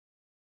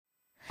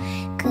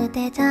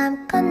그대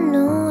잠깐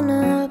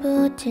눈을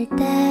붙일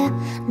때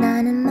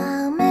나는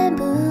마음에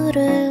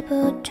물을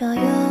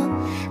붙여요.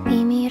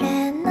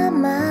 비밀의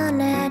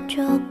나만의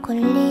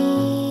초콜릿.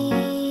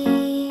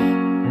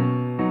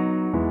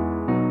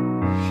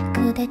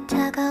 그대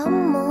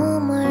차가운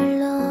몸을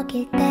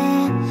녹일 때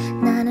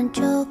나는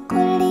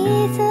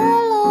초콜릿을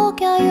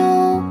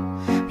녹여요.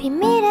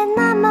 비밀의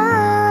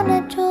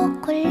나만의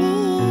초콜릿.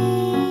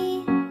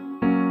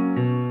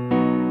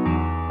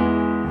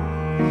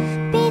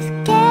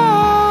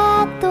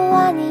 비스켓도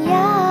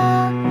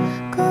아니야,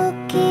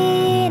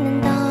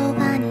 쿠키는 더욱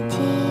아니지.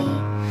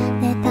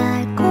 내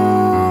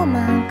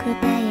달콤한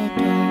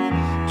그대에게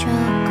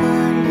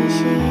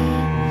초콜릿이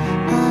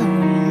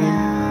어울려.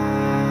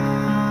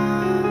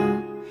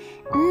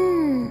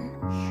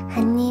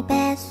 한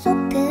입에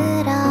쏙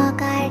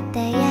들어갈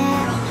때에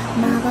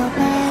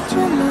마법의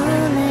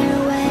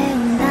주문을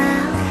외운다.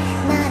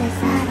 나를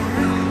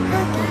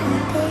사랑하게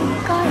될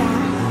거야.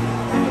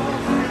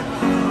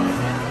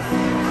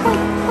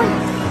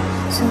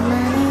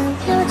 수많은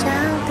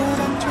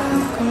표정들의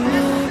초콜릿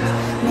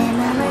내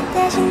맘을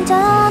대신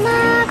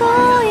전하고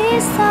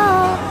있어.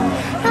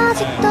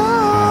 아직도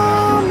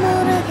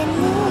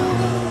모르겠니?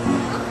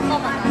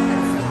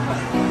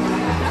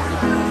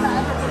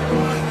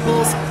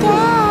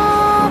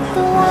 비스켓도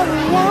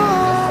아니야,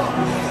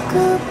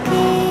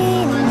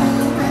 쿠키는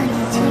더욱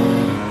아니지.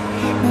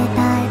 내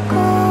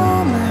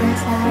달콤한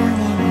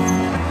사랑에는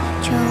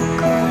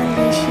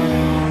초콜릿이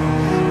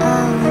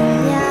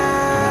어울려.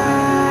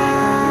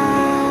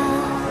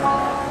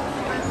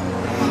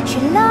 She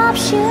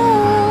loves you,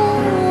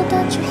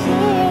 don't you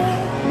hear?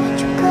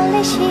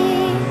 초콜릿이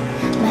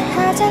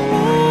말하자니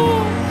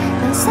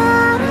넌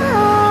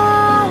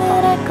사랑을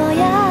할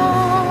거야.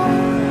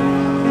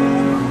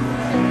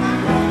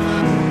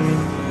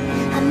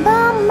 한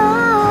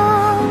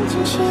번만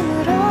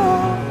진심으로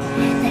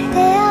날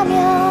대하면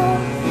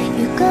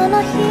You're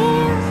gonna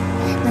hear.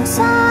 넌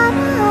사랑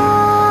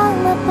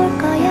맛볼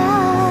거야.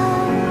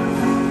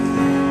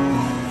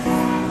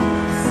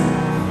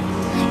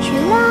 She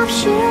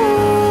loves you.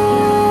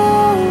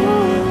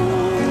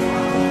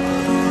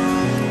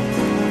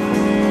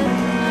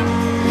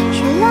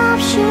 She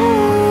loves you.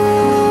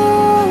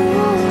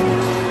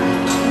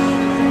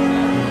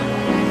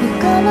 You're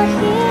gonna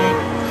hear.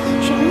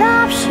 She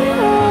loves you.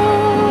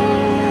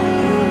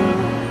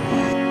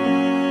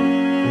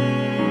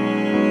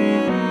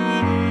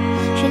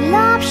 She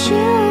loves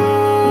you.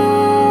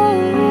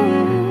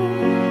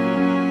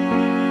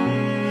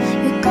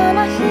 You're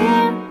gonna hear.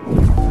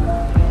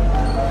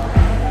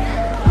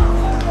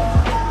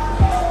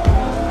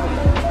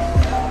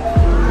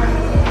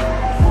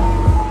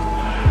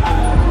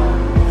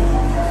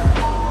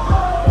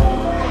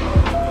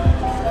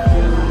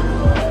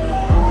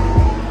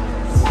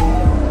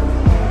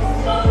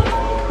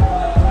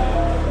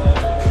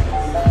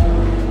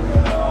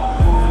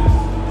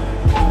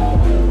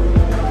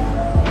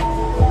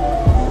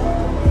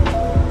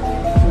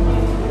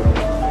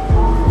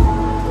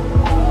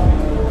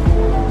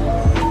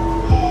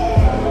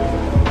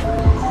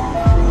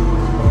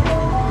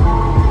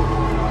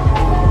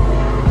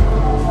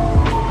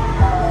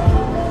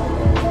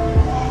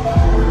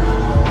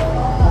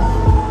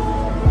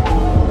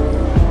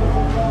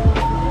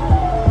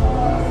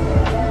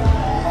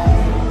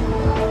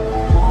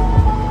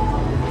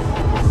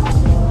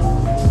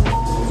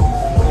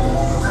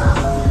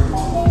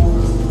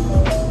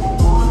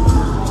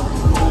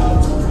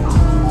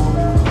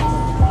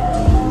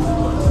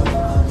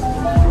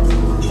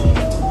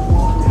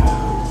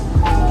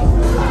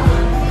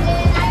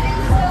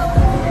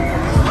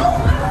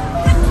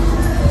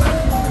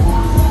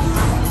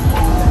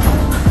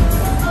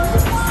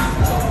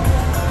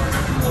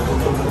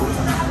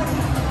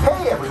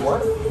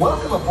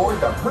 Welcome aboard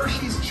the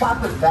Hershey's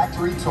Chocolate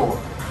Factory Tour.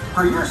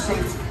 For your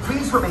safety,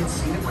 please remain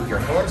seated with your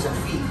hands and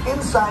feet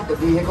inside the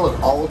vehicle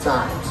at all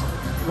times.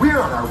 We're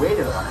on our way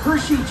to the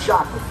Hershey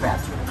Chocolate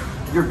Factory.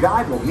 Your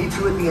guide will meet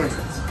you at the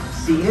entrance.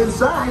 See you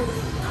inside.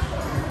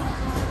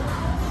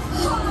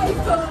 Hi,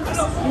 folks.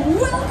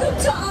 Welcome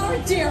to our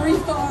dairy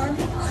farm.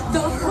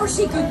 The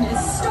Hershey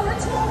goodness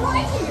starts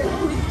right here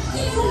with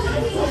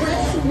easy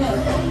fresh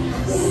milk.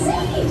 Taste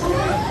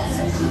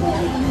the love.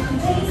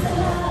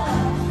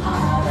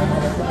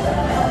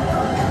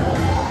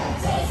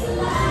 Taste the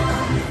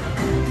love.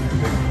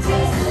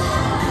 Taste the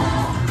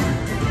love.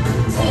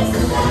 Taste the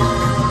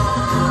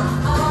love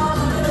all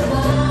over the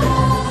world.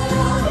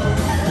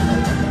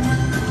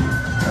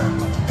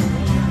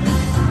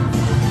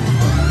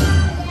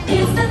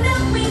 It's the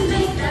milk we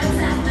make that's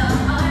at the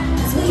heart.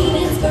 Sweet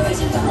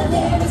inspiration from the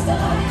very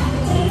start.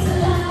 Taste the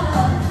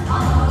love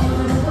all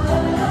over the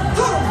world.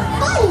 Have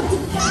fun at the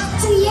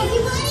factory,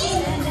 everybody!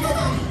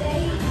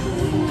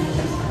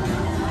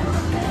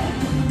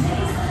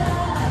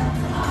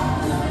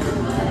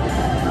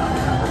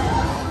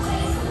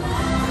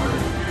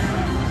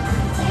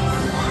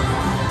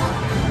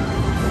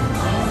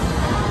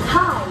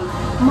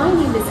 My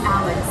name is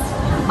Alex.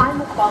 I'm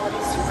a quality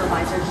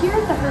supervisor here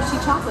at the Hershey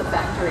Chocolate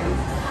Factory.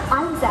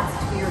 I was asked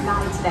to be your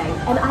guide today,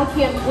 and I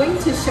can't wait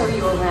to show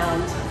you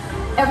around.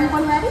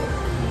 Everyone ready?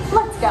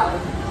 Let's go.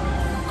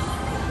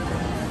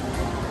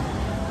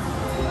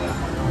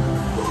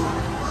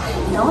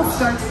 It all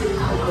starts with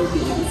cocoa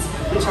beans,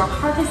 which are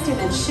harvested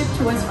and shipped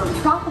to us from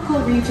tropical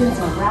regions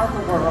around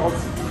the world.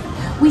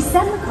 We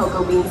send the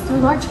cocoa beans through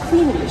large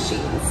cleaning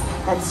machines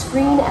that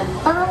screen and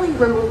thoroughly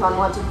remove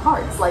unwanted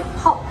parts like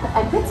pulp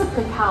and bits of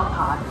cacao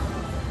pod.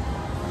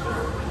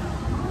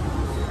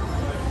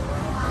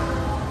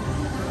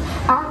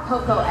 Our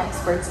cocoa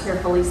experts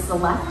carefully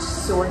select,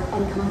 sort,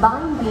 and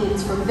combine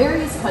beans from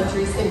various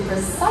countries in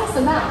precise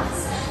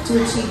amounts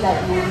to achieve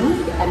that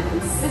unique and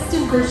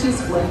consistent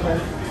Hershey's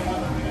flavor.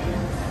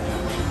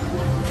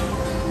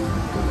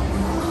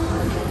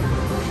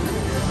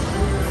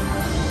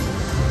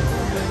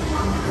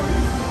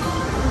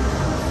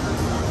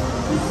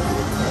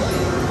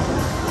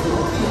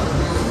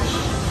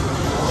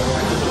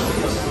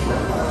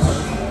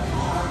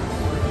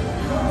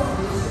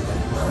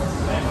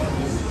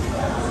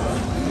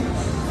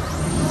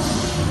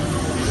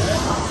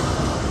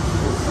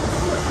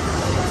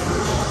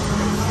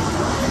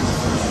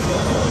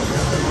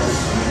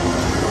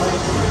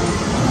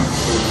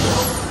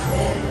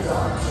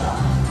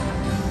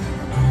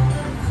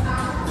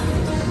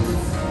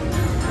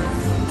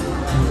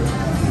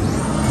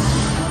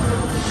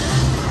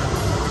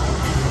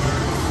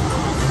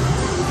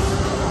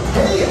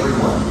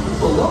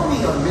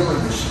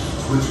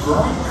 Which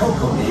grind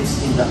cocoa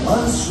nibs into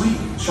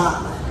unsweetened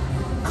chocolate.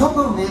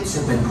 Cocoa nibs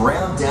have been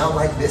ground down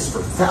like this for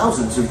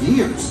thousands of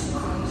years.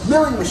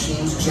 Milling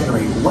machines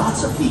generate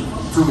lots of heat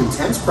through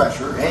intense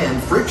pressure and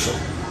friction.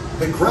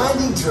 The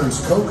grinding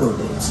turns cocoa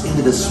nibs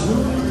into the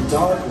smooth,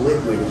 dark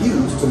liquid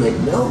used to make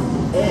milk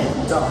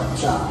and dark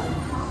chocolate.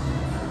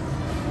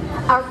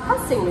 Our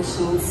pressing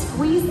machines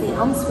squeeze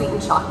the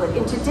unsweetened chocolate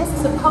into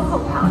discs of cocoa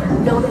powder,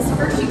 known as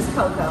Hershey's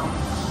cocoa.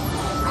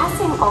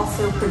 Pressing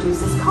also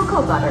produces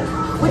cocoa butter,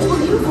 which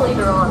we'll use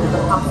later on in the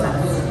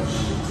process.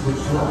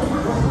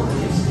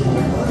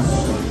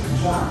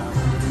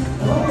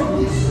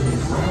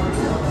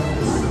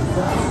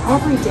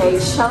 Every day,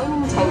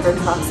 shining tanker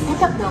trucks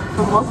pick up milk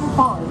from local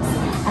farms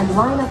and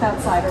line up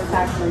outside our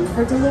factory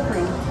for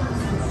delivery.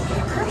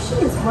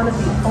 Hershey is one of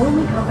the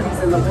only companies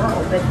in the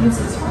world that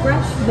uses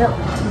fresh milk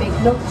to make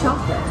milk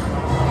chocolate.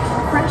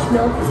 Fresh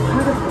milk is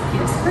part of what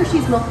gives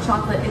Hershey's milk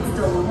chocolate its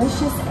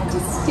delicious and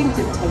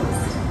distinctive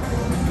taste.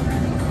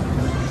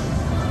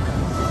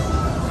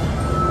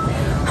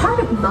 Part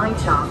of my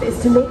job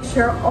is to make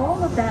sure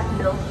all of that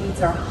milk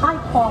meets our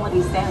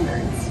high-quality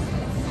standards.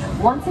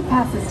 Once it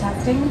passes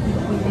testing,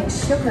 we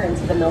mix sugar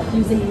into the milk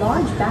using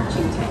large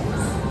batching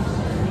tanks.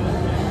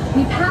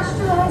 We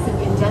pasteurize and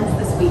condense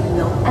the sweetened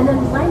milk and then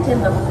blend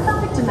in the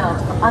perfect amount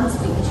of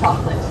unsweetened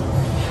chocolate.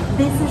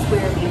 This is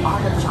where the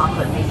art of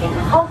chocolate making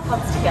all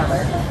comes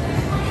together.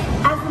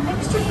 As the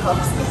mixture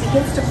cooks, it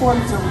begins to form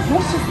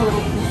delicious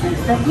little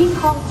pieces that we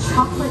call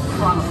chocolate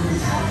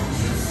crumbs.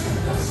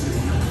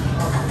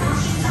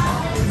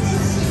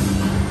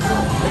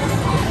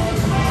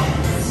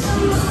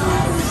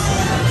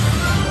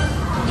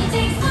 It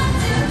takes 1,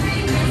 2,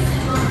 3 very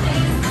simple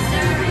things.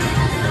 Stir in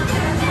a little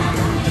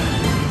caramel.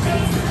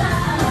 Taste of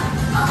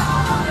love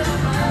all over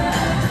the world.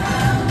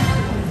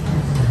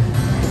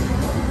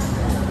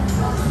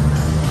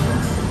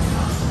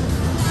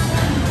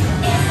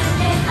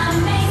 Isn't it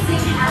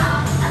amazing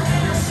how a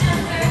little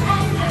sugar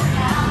and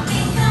cacao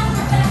become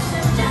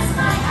perfection just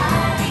by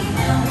adding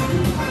milk?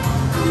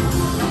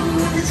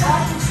 The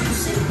tried true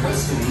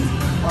simplicity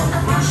of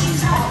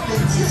Hershey's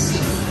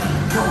authenticity.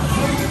 Go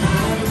hand in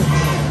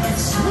hand and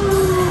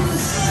smooth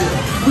silk.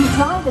 We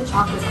dry the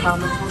chocolate crumb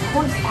into a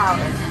coarse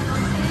powder.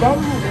 Then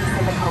we mix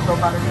in the cocoa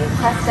butter we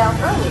pressed out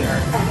earlier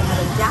and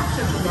add a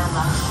dash of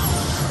vanilla.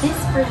 This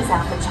brings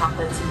out the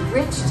chocolate's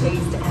rich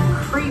taste and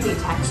creamy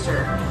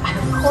texture, and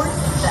of course,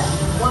 that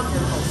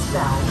wonderful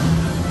smell.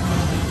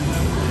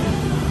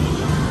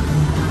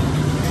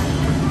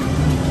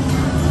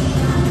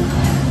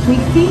 We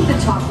feed the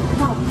chocolate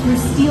crumb through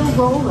steel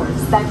rollers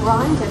that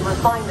grind and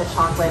refine the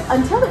chocolate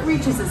until it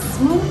reaches a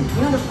smooth,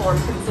 uniform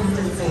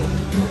consistency.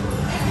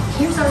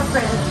 Here's our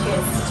friend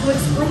Kiss to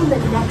explain the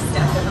next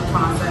step in the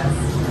process.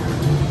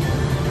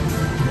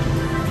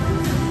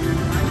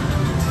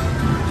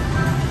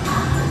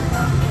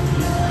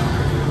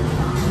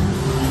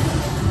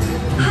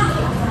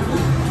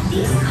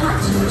 These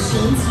conching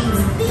machines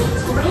use thin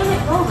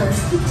granite rollers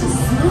to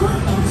smooth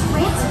and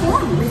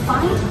transform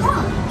refined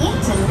crumb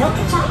into milk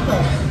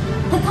chocolate.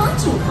 The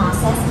conching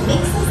process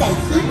mixes and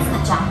heats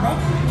the chocolate,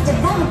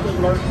 developing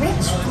the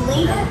rich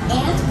flavor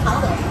and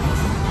color.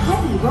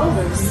 Heavy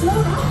rollers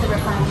smooth out the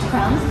refined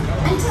crumb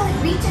until it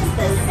reaches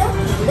the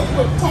silky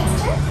liquid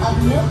texture of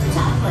milk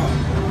chocolate.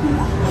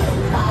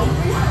 Bye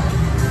for now.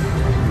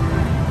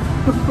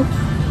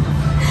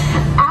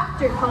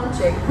 After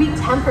conching, we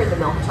temper the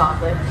milk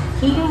chocolate,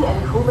 heating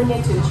and cooling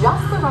it to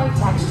just the right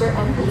texture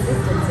and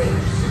consistency.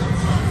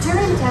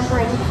 During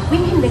tempering, we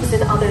can mix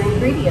in other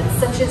ingredients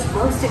such as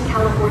roasted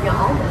California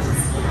almonds.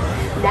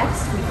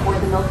 Next, we pour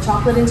the milk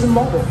chocolate into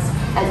molds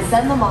and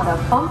send them on a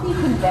bumpy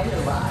conveyor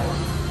line.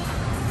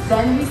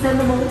 Then we send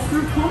the molds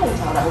through cooling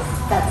tunnels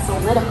that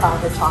solidify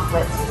the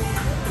chocolate.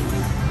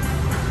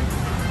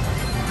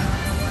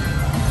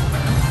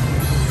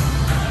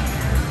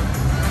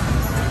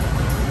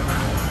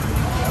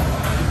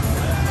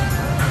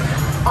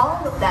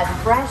 All of that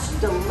fresh,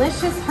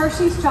 delicious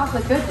Hershey's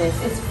chocolate goodness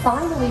is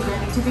finally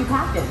ready to be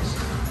packaged.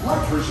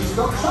 Like Hershey's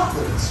milk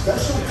chocolate and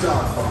special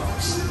dog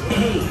bars.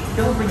 Hey,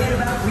 don't forget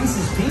about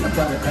Reese's peanut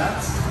butter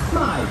cups.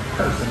 My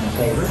personal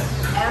favorite.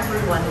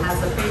 Everyone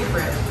has a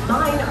favorite.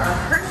 Mine are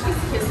Hershey's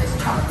Kisses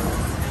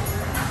chocolates.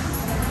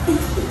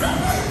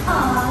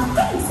 Aw,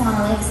 thanks,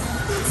 Alex.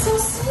 That's so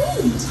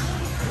sweet.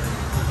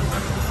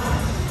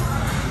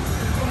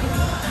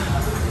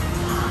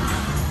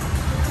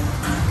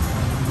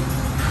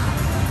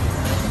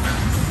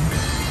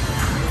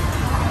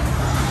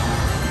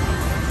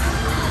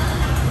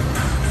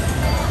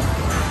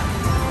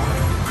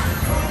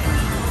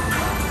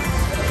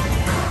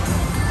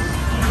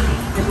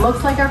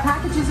 Looks like our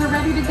packages are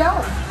ready to go,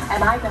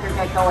 and I better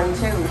get going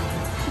too.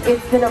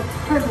 It's been a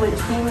privilege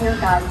being your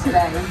guide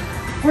today.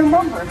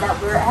 Remember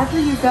that wherever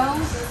you go,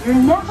 you're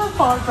never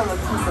far from a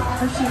piece of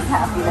Hershey's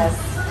happiness.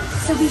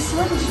 So be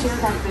sure to share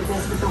that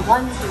goodness with the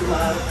ones you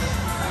love.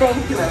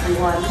 Thank you,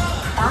 everyone.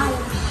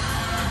 Bye.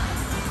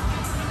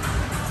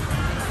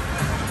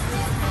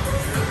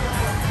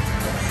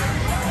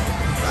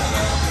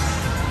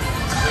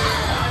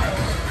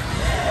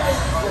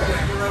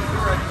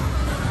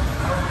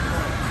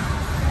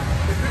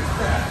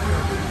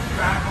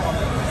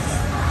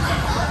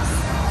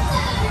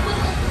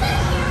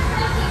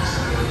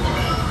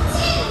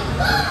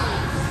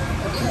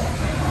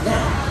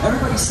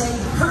 Everybody say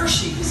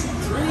Hershey's.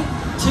 3, 2,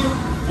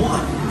 1.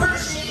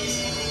 Hershey's!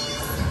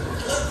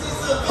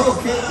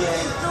 Okay,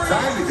 gang,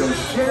 time to go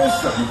share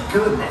some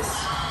goodness.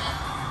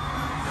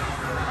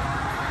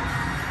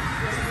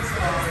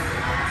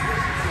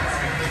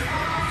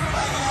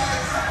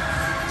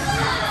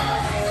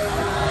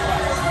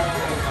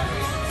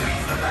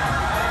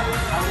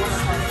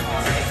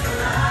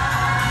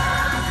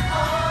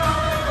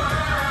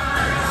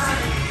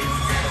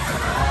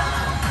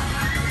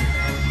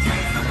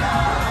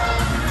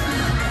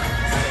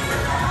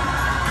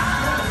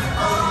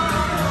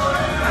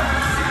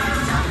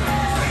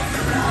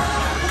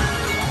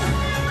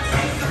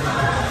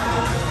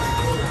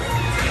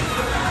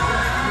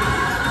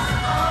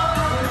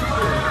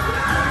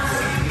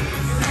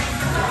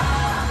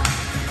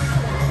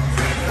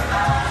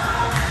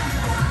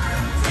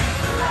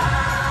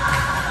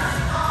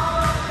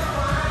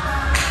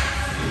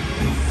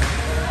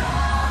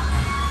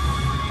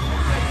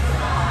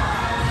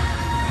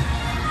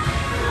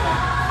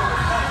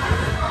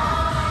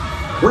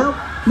 Well,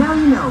 now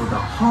you know the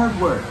hard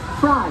work,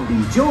 pride,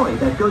 and joy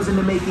that goes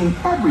into making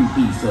every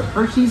piece of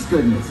Hershey's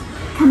goodness.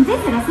 Come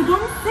visit us again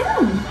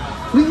soon.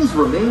 Please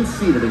remain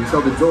seated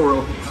until the door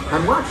opens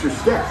and watch your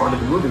step onto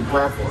the moving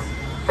platform.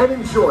 And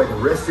enjoy the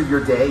rest of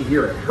your day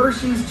here at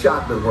Hershey's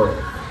Chocolate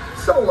World.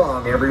 So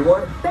long,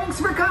 everyone.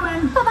 Thanks for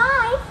coming!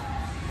 Bye-bye.